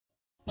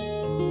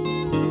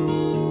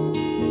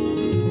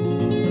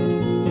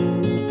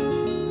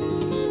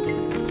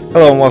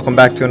Hello and welcome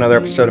back to another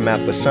episode of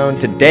Math with Sohn.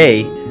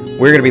 Today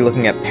we're going to be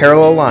looking at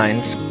parallel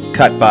lines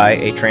cut by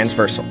a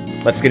transversal.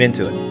 Let's get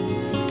into it.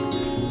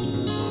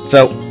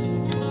 So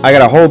I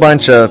got a whole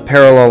bunch of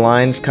parallel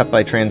lines cut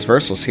by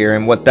transversals here,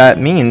 and what that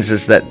means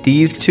is that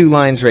these two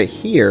lines right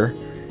here,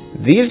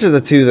 these are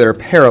the two that are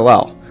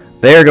parallel.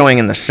 They are going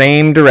in the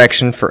same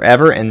direction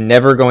forever and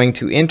never going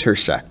to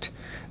intersect.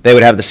 They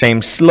would have the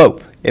same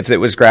slope if it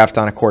was graphed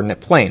on a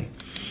coordinate plane.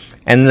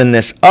 And then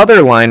this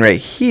other line right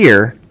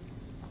here,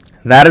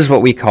 that is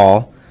what we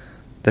call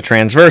the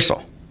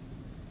transversal.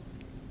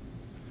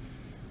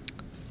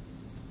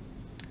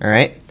 All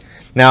right.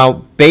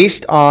 Now,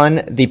 based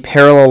on the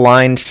parallel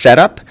line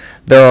setup,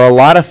 there are a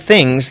lot of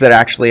things that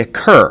actually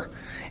occur,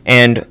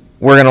 and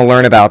we're going to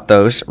learn about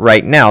those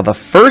right now. The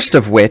first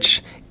of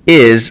which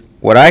is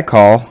what I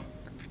call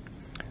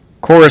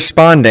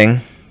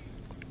corresponding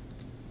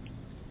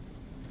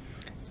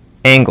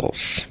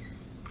angles.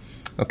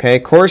 Okay,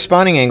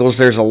 corresponding angles,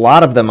 there's a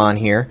lot of them on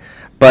here,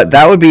 but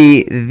that would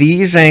be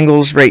these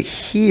angles right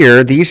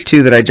here, these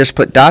two that I just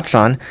put dots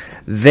on.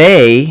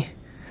 They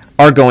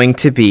are going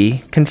to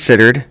be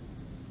considered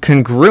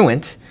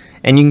congruent,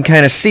 and you can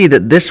kind of see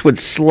that this would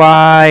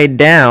slide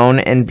down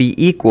and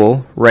be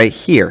equal right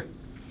here.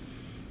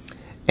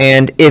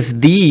 And if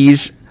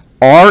these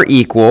are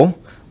equal,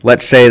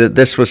 let's say that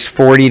this was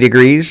 40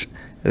 degrees,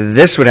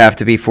 this would have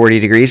to be 40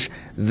 degrees.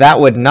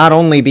 That would not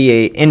only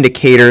be an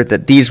indicator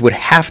that these would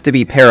have to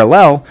be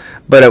parallel,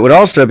 but it would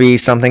also be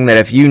something that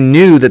if you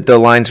knew that the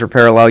lines were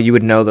parallel, you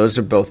would know those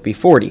would both be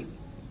 40.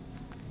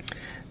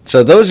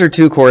 So those are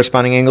two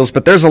corresponding angles,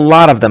 but there's a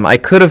lot of them. I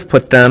could have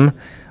put them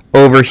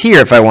over here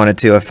if I wanted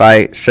to. If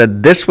I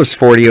said this was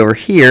 40 over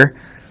here,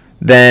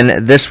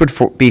 then this would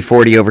be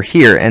 40 over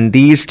here, and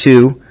these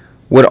two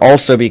would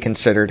also be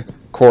considered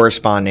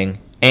corresponding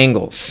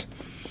angles.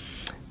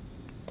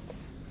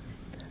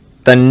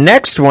 The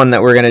next one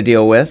that we're going to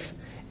deal with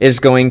is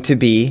going to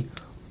be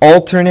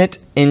alternate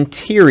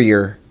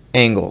interior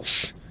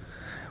angles,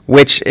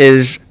 which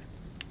is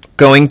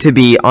going to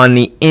be on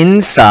the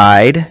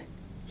inside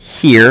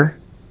here,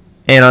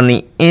 and on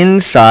the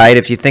inside,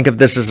 if you think of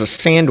this as a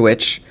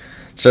sandwich,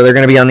 so they're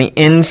going to be on the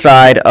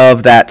inside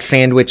of that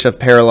sandwich of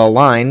parallel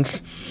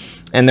lines,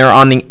 and they're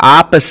on the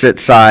opposite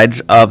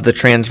sides of the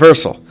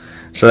transversal.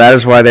 So that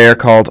is why they are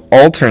called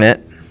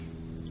alternate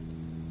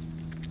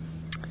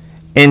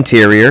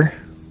interior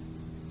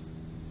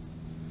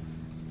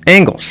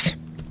angles.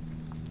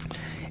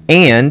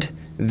 And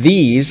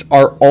these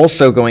are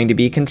also going to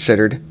be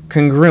considered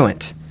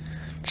congruent.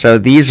 So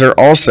these are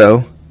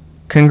also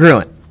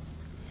congruent.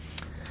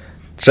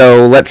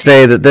 So let's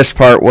say that this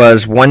part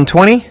was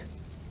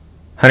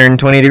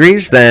 120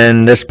 degrees,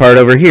 then this part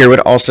over here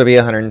would also be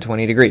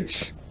 120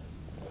 degrees.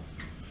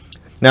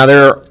 Now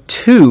there are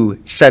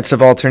two sets of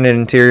alternate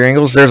interior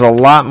angles. There's a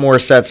lot more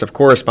sets of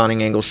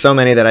corresponding angles, so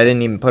many that I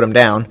didn't even put them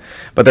down.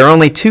 But there are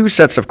only two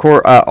sets of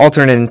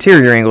alternate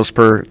interior angles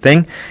per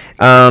thing.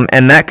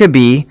 And that could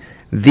be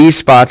these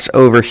spots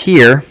over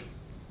here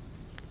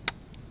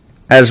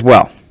as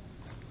well.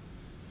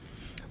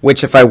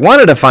 Which if I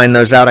wanted to find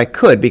those out, I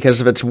could,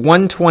 because if it's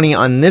 120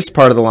 on this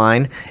part of the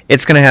line,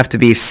 it's going to have to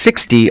be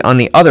 60 on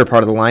the other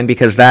part of the line,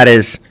 because that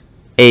is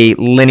a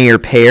linear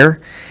pair.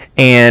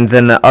 And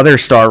then the other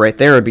star right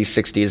there would be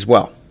 60 as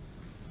well.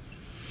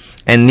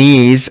 And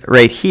these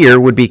right here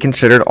would be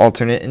considered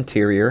alternate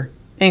interior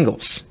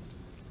angles.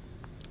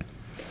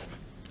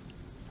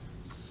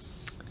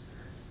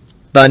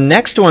 The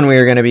next one we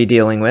are going to be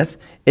dealing with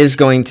is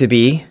going to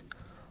be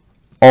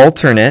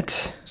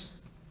alternate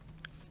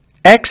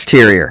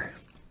exterior.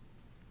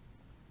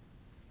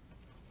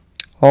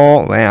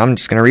 I'm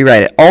just going to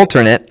rewrite it.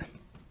 Alternate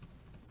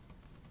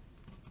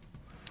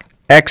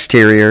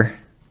exterior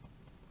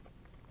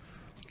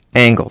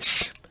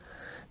angles.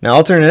 Now,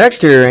 alternate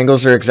exterior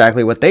angles are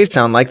exactly what they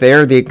sound like. They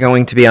are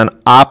going to be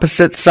on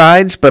opposite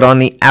sides, but on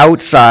the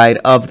outside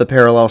of the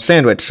parallel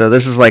sandwich. So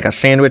this is like a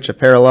sandwich of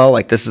parallel,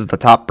 like this is the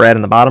top bread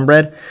and the bottom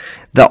bread.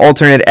 The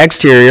alternate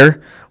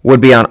exterior would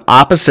be on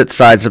opposite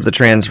sides of the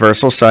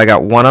transversal. So I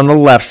got one on the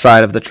left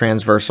side of the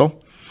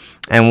transversal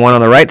and one on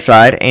the right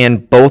side,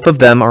 and both of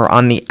them are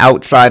on the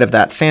outside of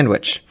that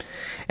sandwich.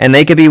 And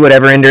they could be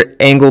whatever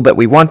angle that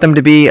we want them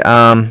to be.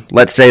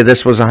 Let's say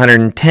this was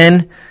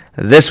 110.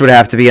 This would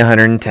have to be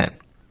 110.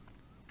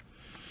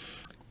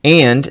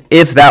 And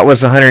if that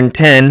was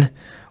 110,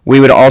 we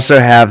would also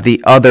have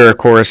the other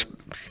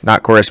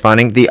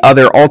the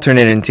other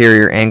alternate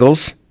interior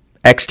angles,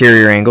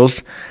 exterior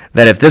angles,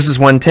 that if this is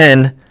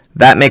 110,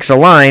 that makes a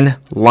line.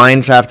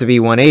 Lines have to be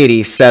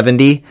 180,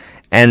 70,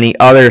 and the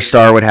other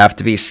star would have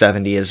to be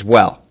 70 as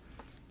well.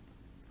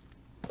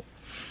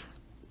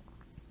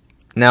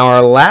 Now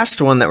our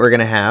last one that we're going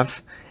to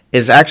have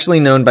is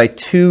actually known by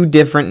two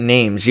different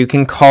names. You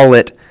can call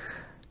it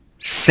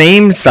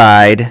same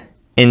side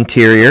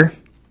interior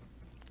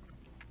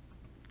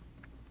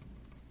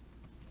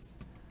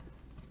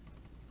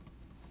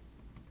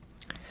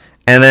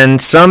and then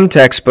some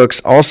textbooks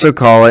also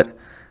call it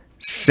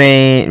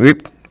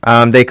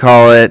they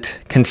call it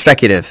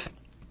consecutive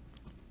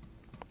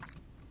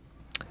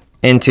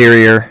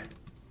interior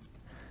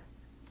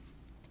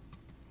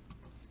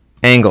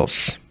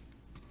angles.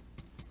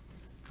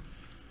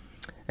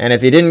 And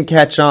if you didn't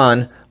catch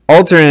on,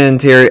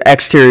 alternate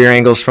exterior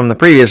angles from the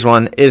previous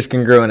one is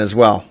congruent as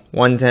well.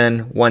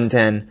 110,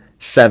 110,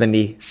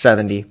 70,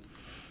 70.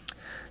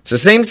 So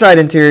same side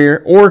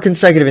interior or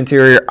consecutive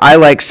interior. I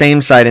like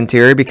same side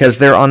interior because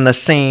they're on the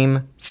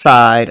same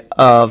side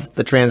of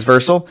the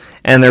transversal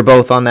and they're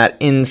both on that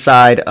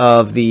inside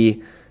of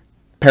the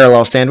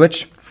parallel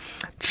sandwich.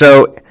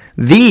 So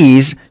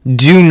these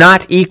do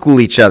not equal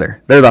each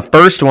other. They're the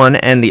first one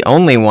and the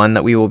only one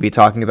that we will be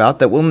talking about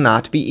that will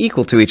not be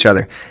equal to each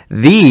other.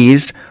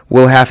 These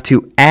will have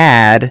to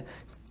add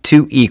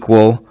to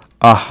equal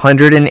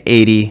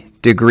 180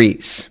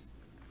 degrees.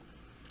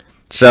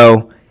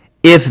 So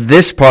if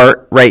this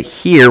part right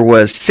here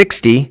was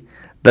 60,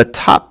 the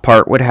top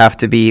part would have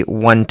to be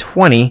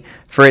 120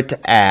 for it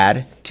to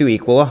add to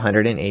equal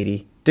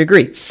 180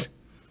 degrees.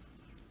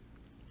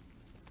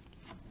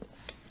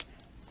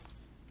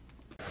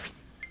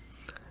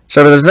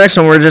 So for this next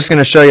one, we're just going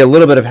to show you a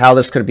little bit of how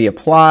this could be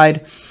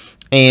applied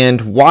and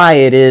why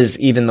it is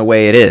even the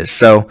way it is.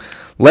 So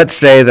let's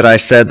say that I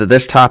said that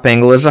this top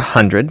angle is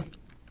 100.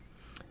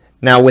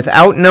 Now,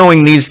 without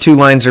knowing these two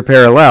lines are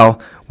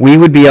parallel, we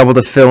would be able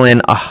to fill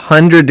in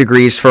 100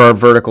 degrees for our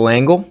vertical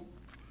angle,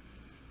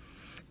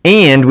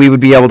 and we would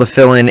be able to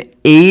fill in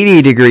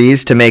 80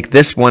 degrees to make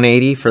this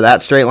 180 for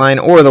that straight line,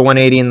 or the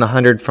 180 and the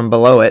 100 from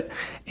below it,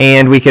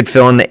 and we could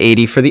fill in the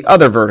 80 for the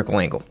other vertical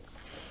angle.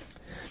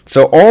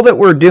 So all that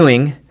we're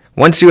doing,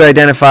 once you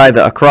identify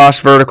the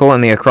across vertical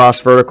and the across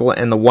vertical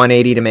and the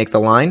 180 to make the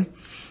line,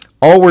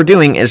 all we're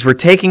doing is we're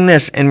taking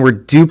this and we're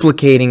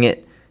duplicating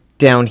it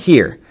down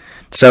here.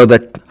 So the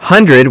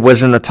 100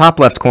 was in the top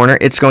left corner.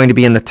 It's going to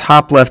be in the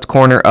top left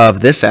corner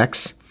of this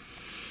X.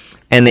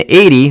 And the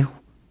 80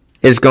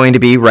 is going to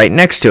be right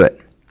next to it.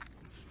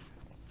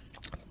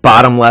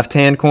 Bottom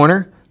left-hand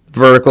corner,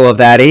 vertical of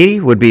that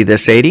 80 would be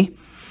this 80.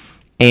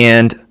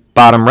 And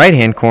bottom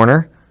right-hand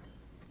corner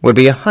would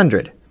be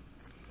 100.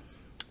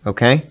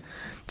 Okay?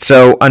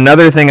 So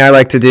another thing I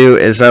like to do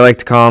is I like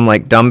to call them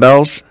like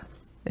dumbbells.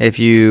 If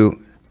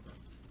you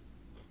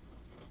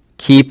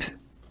keep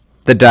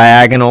the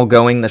diagonal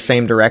going the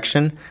same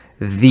direction,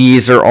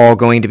 these are all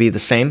going to be the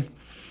same.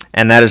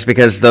 And that is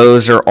because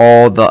those are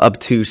all the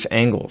obtuse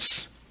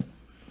angles.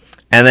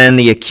 And then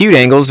the acute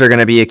angles are going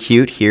to be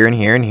acute here and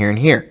here and here and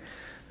here.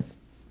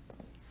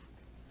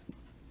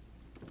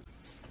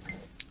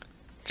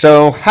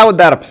 So how would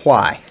that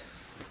apply?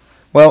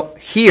 Well,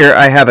 here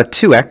I have a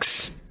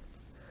 2x,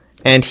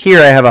 and here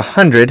I have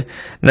 100.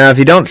 Now, if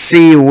you don't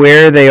see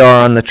where they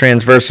are on the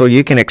transversal,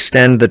 you can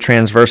extend the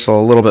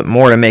transversal a little bit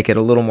more to make it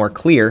a little more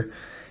clear.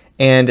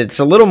 And it's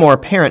a little more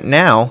apparent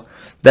now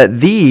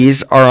that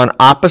these are on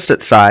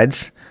opposite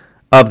sides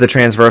of the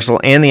transversal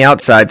and the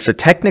outside. So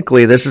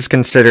technically, this is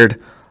considered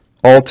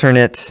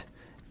alternate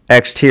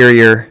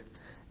exterior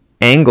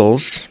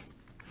angles,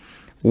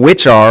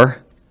 which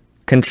are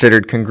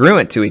considered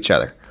congruent to each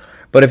other.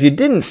 But if you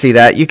didn't see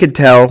that, you could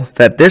tell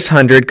that this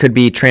 100 could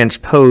be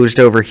transposed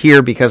over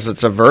here because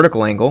it's a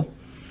vertical angle.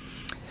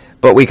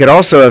 But we could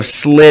also have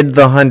slid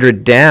the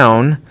 100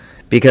 down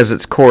because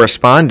it's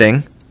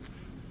corresponding.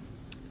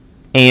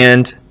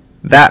 And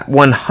that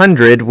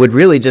 100 would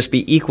really just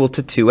be equal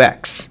to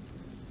 2x.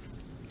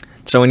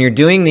 So when you're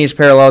doing these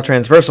parallel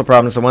transversal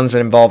problems, the ones that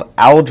involve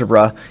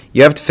algebra,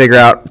 you have to figure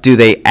out, do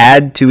they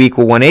add to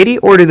equal 180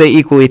 or do they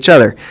equal each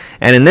other?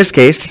 And in this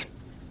case,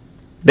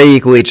 they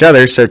equal each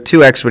other, so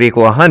 2x would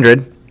equal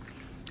 100.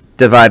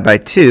 Divide by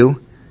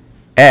 2,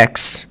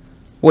 x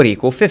would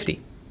equal 50.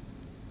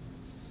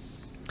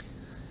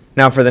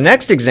 Now for the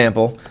next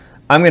example,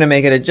 I'm going to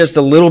make it just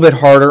a little bit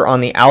harder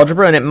on the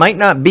algebra, and it might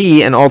not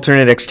be an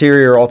alternate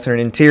exterior or alternate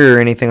interior or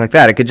anything like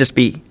that. It could just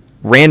be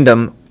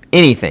random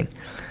anything.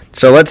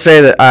 So let's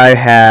say that I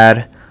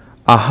had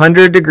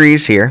 100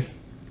 degrees here,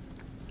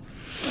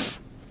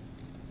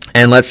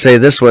 and let's say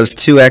this was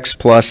 2x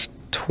plus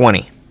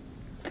 20.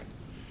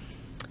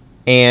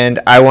 And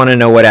I want to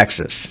know what x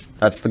is.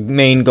 That's the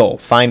main goal.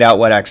 Find out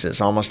what x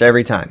is almost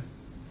every time.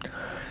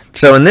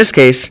 So in this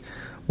case,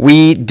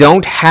 we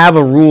don't have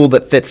a rule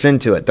that fits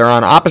into it. They're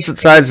on opposite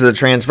sides of the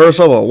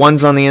transversal, but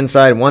one's on the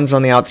inside, one's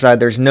on the outside.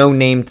 There's no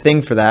named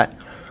thing for that.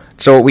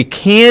 So what we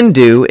can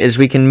do is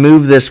we can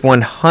move this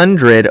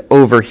 100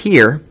 over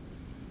here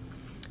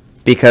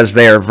because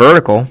they are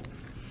vertical.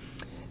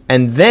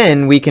 And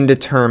then we can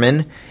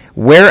determine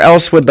where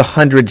else would the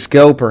hundreds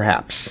go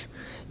perhaps.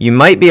 You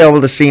might be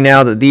able to see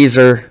now that these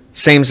are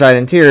same side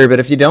interior, but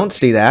if you don't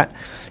see that,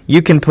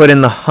 you can put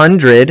in the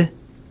 100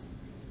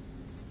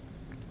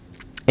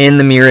 in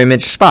the mirror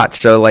image spot.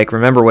 So like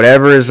remember,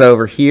 whatever is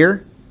over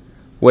here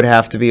would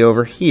have to be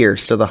over here.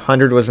 So the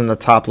 100 was in the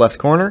top left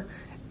corner,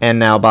 and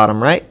now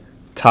bottom right,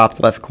 top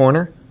left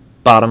corner,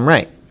 bottom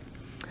right.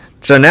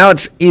 So now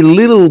it's a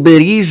little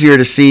bit easier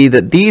to see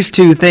that these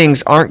two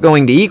things aren't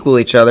going to equal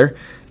each other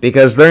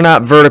because they're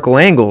not vertical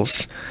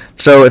angles.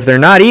 So if they're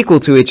not equal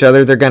to each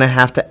other, they're going to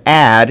have to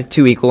add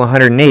to equal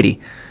 180.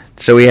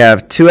 So we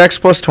have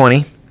 2x plus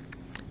 20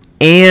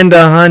 and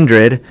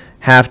 100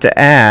 have to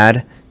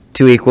add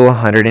to equal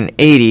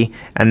 180,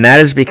 and that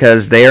is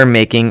because they are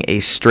making a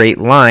straight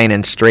line,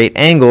 and straight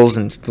angles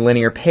and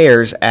linear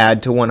pairs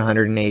add to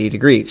 180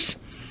 degrees.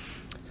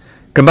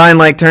 Combine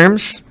like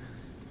terms,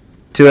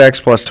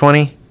 2x plus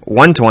 20,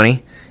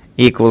 120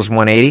 equals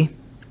 180.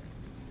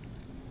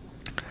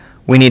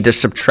 We need to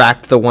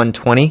subtract the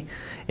 120.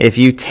 If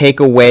you take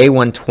away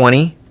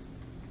 120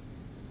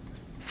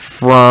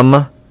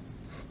 from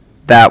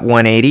that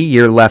 180,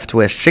 you're left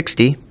with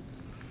 60.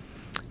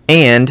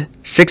 And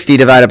 60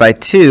 divided by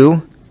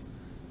 2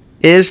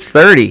 is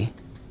 30.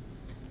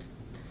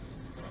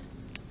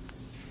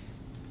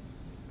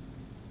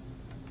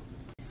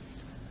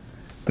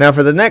 Now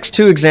for the next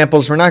two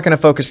examples, we're not going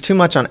to focus too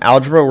much on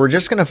algebra. We're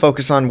just going to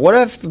focus on what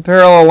if the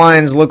parallel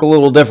lines look a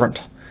little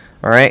different.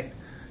 All right?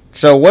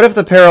 So what if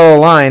the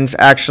parallel lines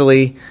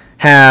actually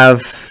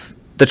have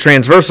the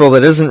transversal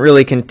that isn't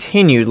really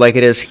continued like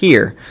it is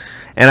here?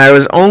 And I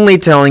was only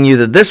telling you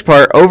that this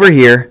part over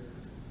here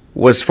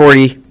was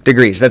 40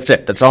 degrees. That's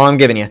it. That's all I'm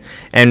giving you.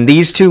 And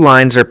these two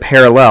lines are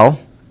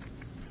parallel,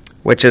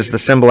 which is the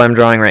symbol I'm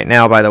drawing right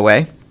now, by the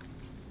way.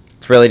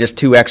 It's really just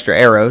two extra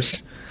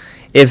arrows.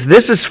 If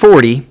this is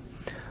 40,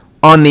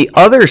 on the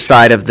other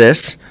side of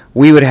this,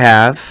 we would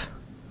have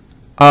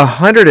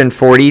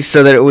 140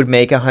 so that it would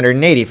make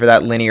 180 for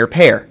that linear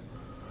pair.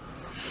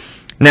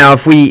 Now,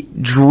 if we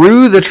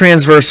drew the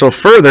transversal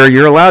further,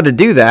 you're allowed to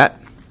do that.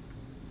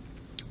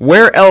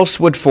 Where else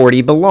would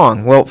 40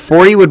 belong? Well,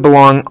 40 would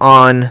belong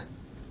on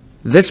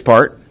this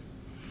part,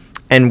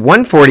 and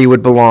 140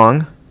 would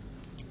belong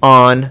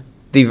on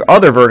the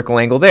other vertical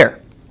angle there.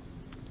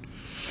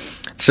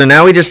 So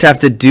now we just have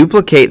to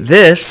duplicate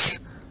this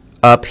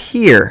up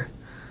here.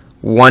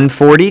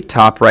 140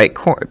 top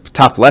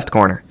left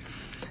corner.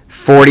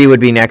 40 would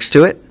be next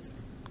to it.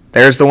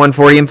 There's the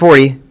 140 and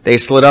 40. They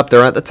slid up,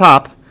 they're at the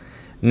top.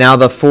 Now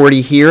the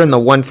 40 here and the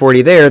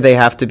 140 there, they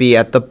have to be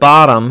at the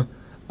bottom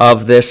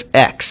of this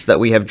X that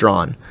we have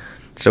drawn.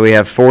 So we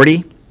have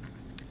 40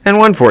 and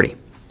 140.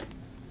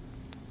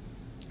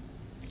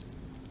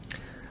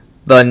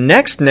 The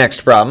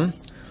next problem,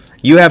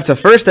 you have to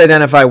first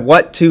identify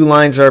what two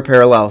lines are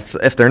parallel. So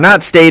if they're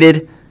not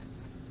stated,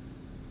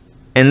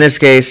 in this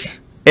case,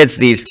 it's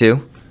these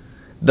two.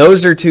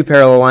 Those are two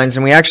parallel lines,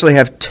 and we actually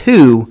have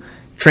two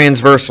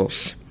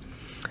transversals.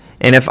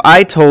 And if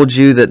I told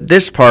you that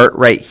this part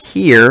right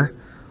here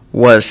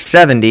was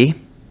 70,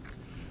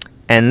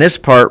 and this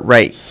part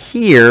right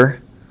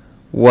here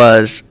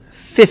was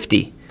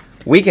 50,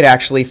 we could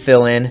actually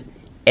fill in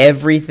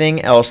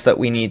everything else that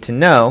we need to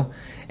know,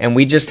 and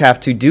we just have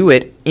to do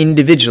it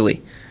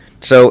individually.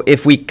 So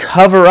if we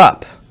cover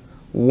up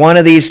one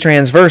of these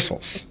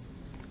transversals,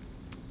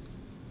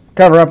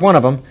 cover up one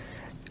of them,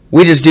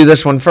 we just do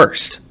this one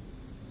first.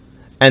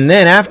 And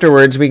then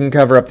afterwards we can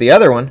cover up the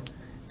other one,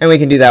 and we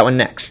can do that one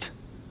next.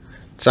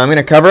 So I'm going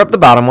to cover up the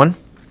bottom one.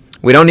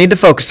 We don't need to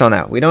focus on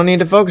that. We don't need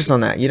to focus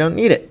on that. You don't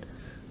need it.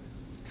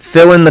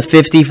 Fill in the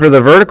 50 for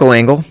the vertical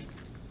angle,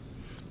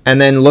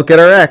 and then look at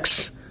our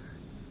X.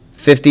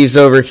 50 is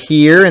over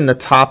here in the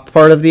top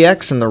part of the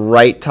X in the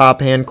right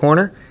top hand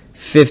corner.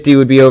 50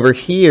 would be over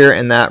here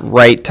in that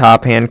right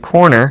top hand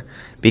corner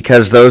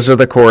because those are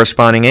the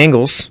corresponding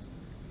angles.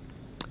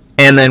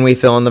 And then we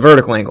fill in the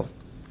vertical angle.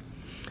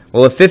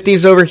 Well, if 50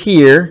 is over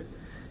here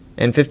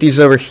and 50 is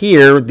over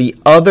here, the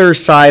other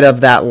side of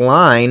that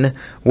line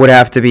would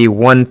have to be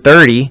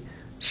 130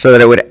 so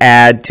that it would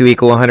add to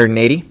equal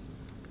 180.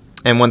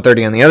 And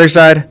 130 on the other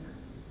side,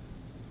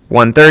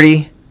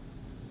 130,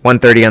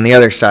 130 on the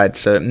other side.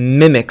 So it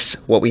mimics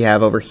what we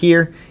have over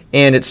here,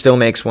 and it still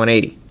makes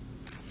 180.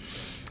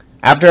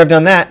 After I've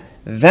done that,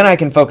 then I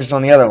can focus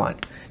on the other line.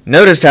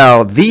 Notice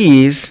how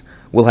these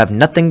will have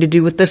nothing to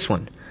do with this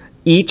one.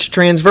 Each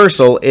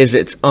transversal is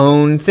its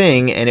own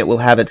thing, and it will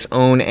have its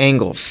own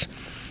angles.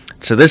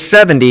 So this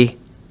 70,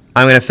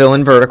 I'm going to fill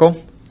in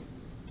vertical.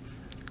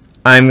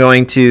 I'm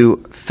going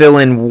to fill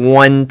in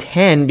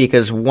 110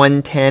 because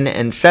 110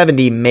 and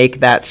 70 make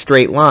that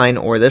straight line,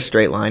 or this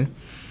straight line,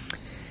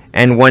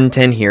 and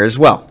 110 here as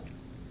well.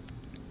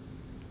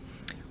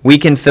 We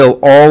can fill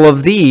all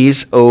of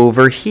these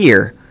over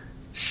here.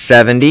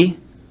 70,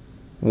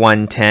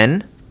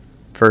 110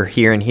 for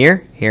here and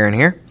here, here and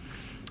here.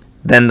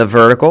 Then the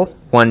vertical,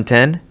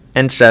 110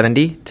 and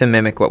 70 to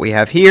mimic what we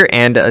have here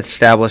and to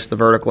establish the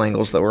vertical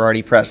angles that were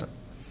already present.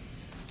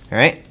 All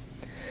right?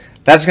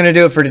 That's going to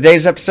do it for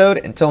today's episode.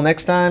 Until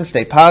next time,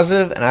 stay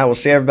positive, and I will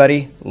see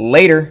everybody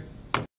later.